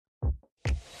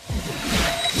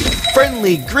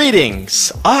Friendly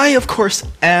greetings! I, of course,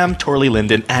 am Torley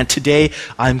Linden, and today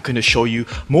I'm going to show you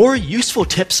more useful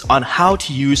tips on how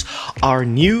to use our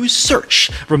new search.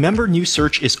 Remember, new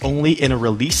search is only in a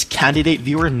release candidate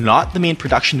viewer, not the main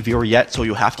production viewer yet, so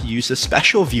you'll have to use a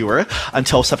special viewer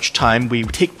until such time we're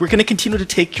going to continue to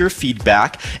take your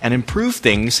feedback and improve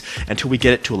things until we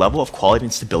get it to a level of quality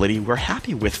and stability we're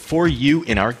happy with for you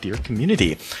in our dear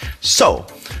community. So,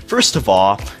 first of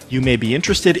all, you may be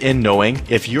interested in knowing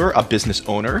if you're a business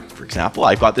owner. For example,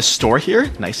 I've got this store here,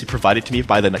 nicely provided to me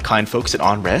by the kind folks at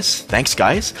OnRes. Thanks,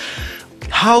 guys.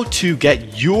 How to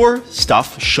get your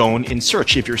stuff shown in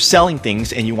search if you're selling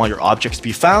things and you want your objects to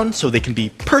be found so they can be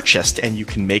purchased and you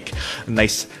can make a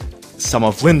nice sum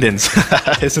of lindens.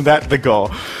 Isn't that the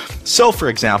goal? So, for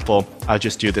example, I'll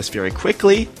just do this very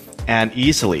quickly and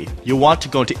easily. You want to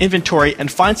go into inventory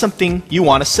and find something you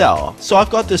want to sell. So I've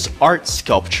got this art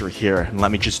sculpture here, and let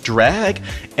me just drag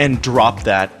and drop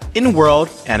that in world,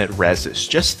 and it reses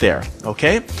just there,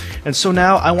 okay? And so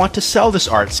now I want to sell this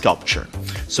art sculpture.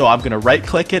 So I'm going to right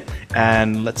click it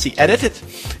and let's see, edit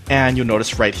it, and you'll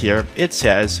notice right here it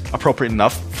says appropriate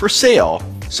enough for sale.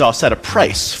 So I'll set a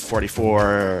price,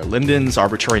 44 lindens,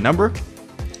 arbitrary number.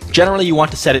 Generally, you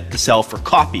want to set it to sell for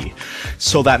copy.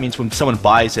 So that means when someone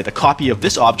buys it, a copy of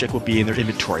this object will be in their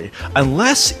inventory.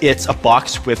 Unless it's a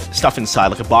box with stuff inside,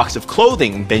 like a box of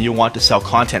clothing, then you want to sell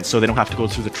content so they don't have to go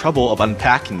through the trouble of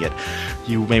unpacking it.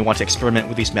 You may want to experiment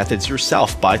with these methods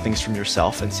yourself, buy things from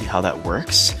yourself and see how that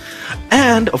works.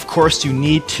 And of course, you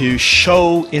need to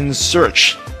show in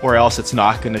search, or else it's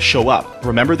not going to show up.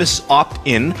 Remember, this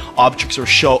opt-in, objects are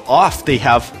show off. They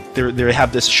have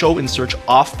this show in search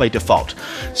off by default.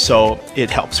 So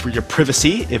it helps for your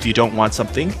privacy if you don't want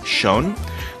something shown.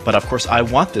 But of course, I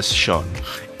want this shown.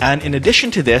 And in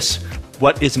addition to this,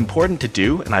 what is important to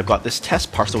do, and I've got this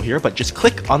test parcel here, but just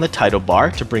click on the title bar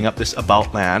to bring up this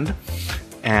About Land.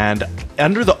 And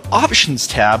under the Options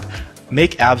tab,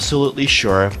 make absolutely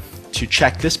sure to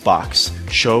check this box,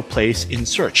 Show Place in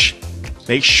Search.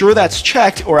 Make sure that's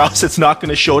checked, or else it's not going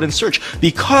to show it in search,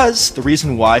 because the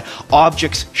reason why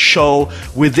objects show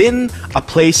within a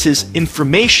place's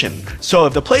information. So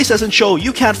if the place doesn't show,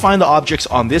 you can't find the objects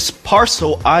on this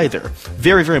parcel either.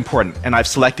 Very, very important. And I've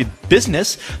selected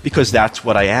business because that's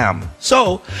what I am.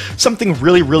 So something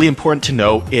really, really important to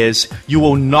know is you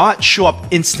will not show up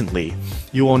instantly.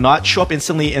 You will not show up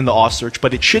instantly in the auth search,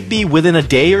 but it should be within a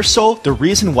day or so. The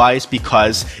reason why is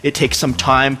because it takes some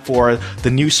time for the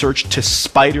new search to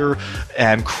spider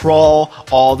and crawl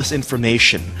all this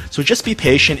information. So just be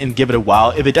patient and give it a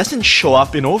while. If it doesn't show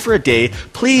up in over a day,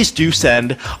 please do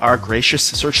send our gracious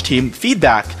search team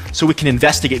feedback so we can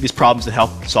investigate these problems and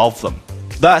help solve them.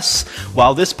 Thus,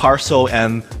 while this parcel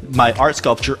and my art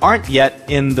sculpture aren't yet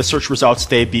in the search results,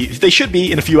 they should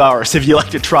be in a few hours if you like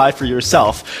to try for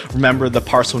yourself. Remember, the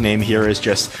parcel name here is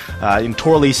just in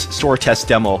Torley's store test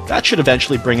demo. That should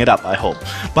eventually bring it up, I hope.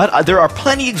 But there are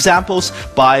plenty of examples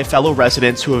by fellow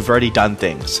residents who have already done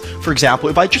things. For example,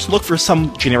 if I just look for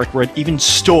some generic word, even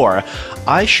store,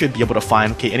 I should be able to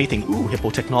find, okay, anything, ooh,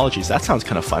 Hippo Technologies, that sounds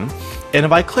kind of fun. And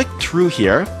if I click through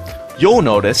here, you'll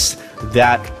notice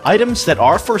that items that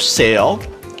are for sale,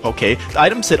 okay, the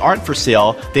items that aren't for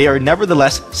sale, they are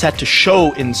nevertheless set to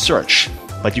show in search,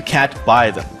 but you can't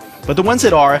buy them. But the ones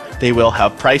that are, they will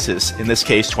have prices. In this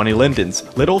case, 20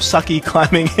 lindens. Little sucky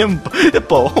climbing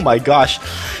hippo, oh my gosh.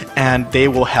 And they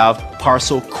will have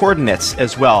parcel coordinates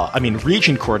as well. I mean,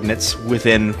 region coordinates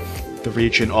within the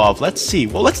region of, let's see,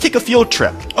 well, let's take a field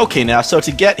trip. Okay, now, so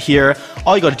to get here,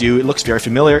 all you gotta do, it looks very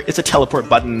familiar, it's a teleport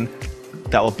button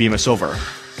that will beam us over.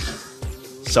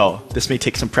 So this may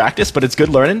take some practice, but it's good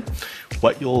learning.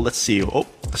 Let's see, oh,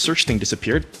 the search thing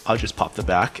disappeared. I'll just pop the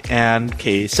back. And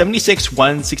okay, 76,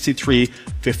 163,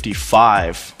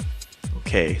 55.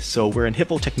 Okay, so we're in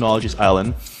Hippo Technologies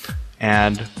Island,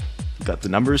 and we've got the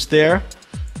numbers there.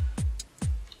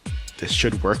 This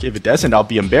should work. If it doesn't, I'll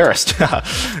be embarrassed.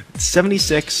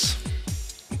 76,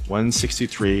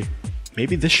 163.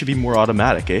 Maybe this should be more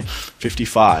automatic, eh?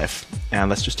 55. And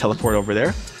let's just teleport over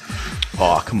there.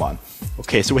 Oh, come on.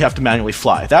 Okay, so we have to manually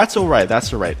fly. That's all right,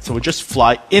 that's all right. So we'll just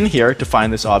fly in here to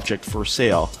find this object for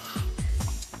sale.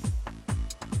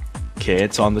 Okay,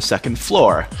 it's on the second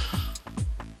floor.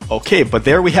 Okay, but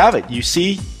there we have it. You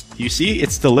see,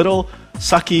 it's the little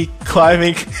sucky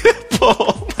climbing.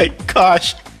 Oh my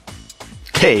gosh.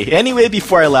 Okay, anyway,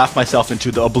 before I laugh myself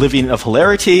into the oblivion of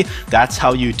hilarity, that's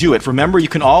how you do it. Remember, you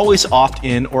can always opt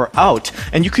in or out,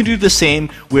 and you can do the same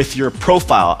with your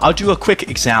profile. I'll do a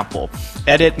quick example.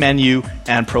 Edit menu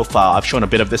and profile. I've shown a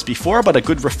bit of this before, but a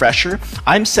good refresher.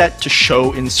 I'm set to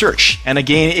show in search, and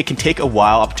again, it can take a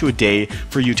while, up to a day,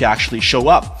 for you to actually show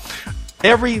up.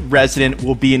 every resident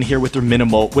will be in here with their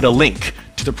minimal, with a link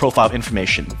to the profile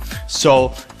information. So,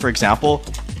 for example,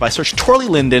 if I search Torley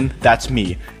Linden, that's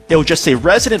me. It will just say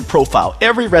resident profile.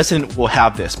 Every resident will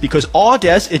have this because all it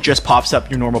does, it just pops up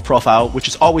your normal profile, which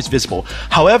is always visible.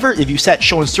 However, if you set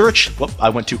show and search, whoop, I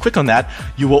went too quick on that,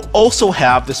 you will also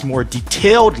have this more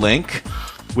detailed link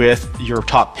with your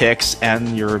top picks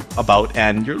and your about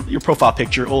and your profile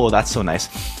picture. Oh, that's so nice.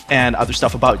 And other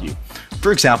stuff about you.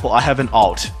 For example, I have an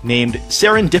alt named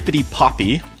Serendipity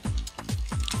Poppy.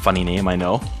 Funny name, I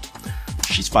know.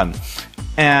 She's fun.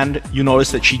 And you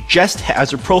notice that she just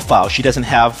has her profile. She doesn't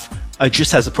have,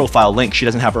 just has a profile link. She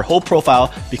doesn't have her whole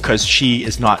profile because she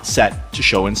is not set to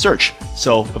show in search.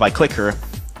 So if I click her,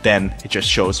 then it just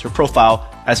shows her profile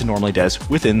as it normally does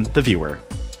within the viewer.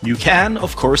 You can,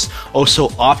 of course, also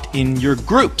opt in your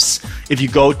groups. If you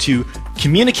go to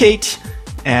communicate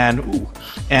and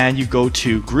you go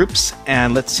to groups,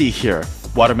 and let's see here,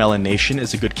 Watermelon Nation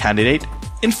is a good candidate,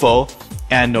 info,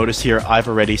 and notice here I've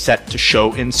already set to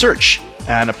show in search.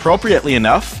 And appropriately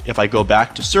enough, if I go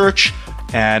back to search,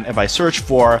 and if I search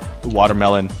for the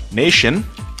Watermelon Nation,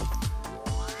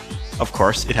 of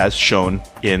course, it has shown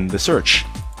in the search.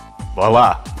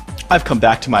 Voila! I've come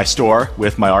back to my store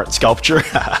with my art sculpture.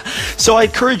 So I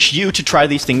encourage you to try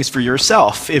these things for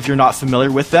yourself. If you're not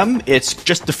familiar with them, it's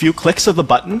just a few clicks of the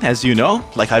button, as you know,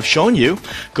 like I've shown you.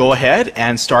 Go ahead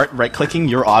and start right-clicking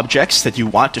your objects that you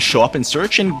want to show up in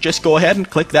search, and just go ahead and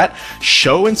click that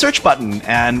show in search button,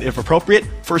 and if appropriate,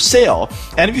 for sale.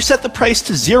 And if you set the price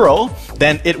to 0,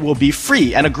 then it will be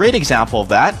free. And a great example of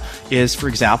that is, for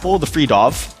example, the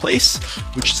Freedov place,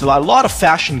 which is a lot of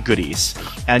fashion goodies.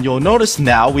 And you'll notice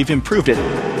now we've improved it.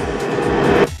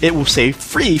 It will say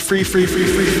free, free, free, free,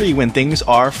 free, free when things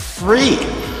are free.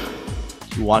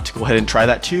 You want to go ahead and try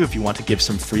that too if you want to give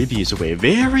some freebies away.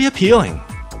 Very appealing.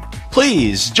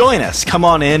 Please join us. Come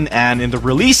on in, and in the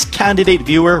release candidate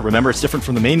viewer, remember it's different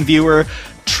from the main viewer,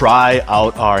 try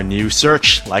out our new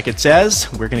search. Like it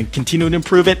says, we're going to continue to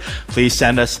improve it. Please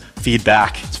send us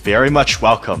feedback. It's very much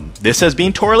welcome. This has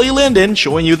been Torley Linden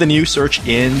showing you the new search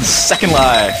in Second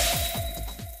Life.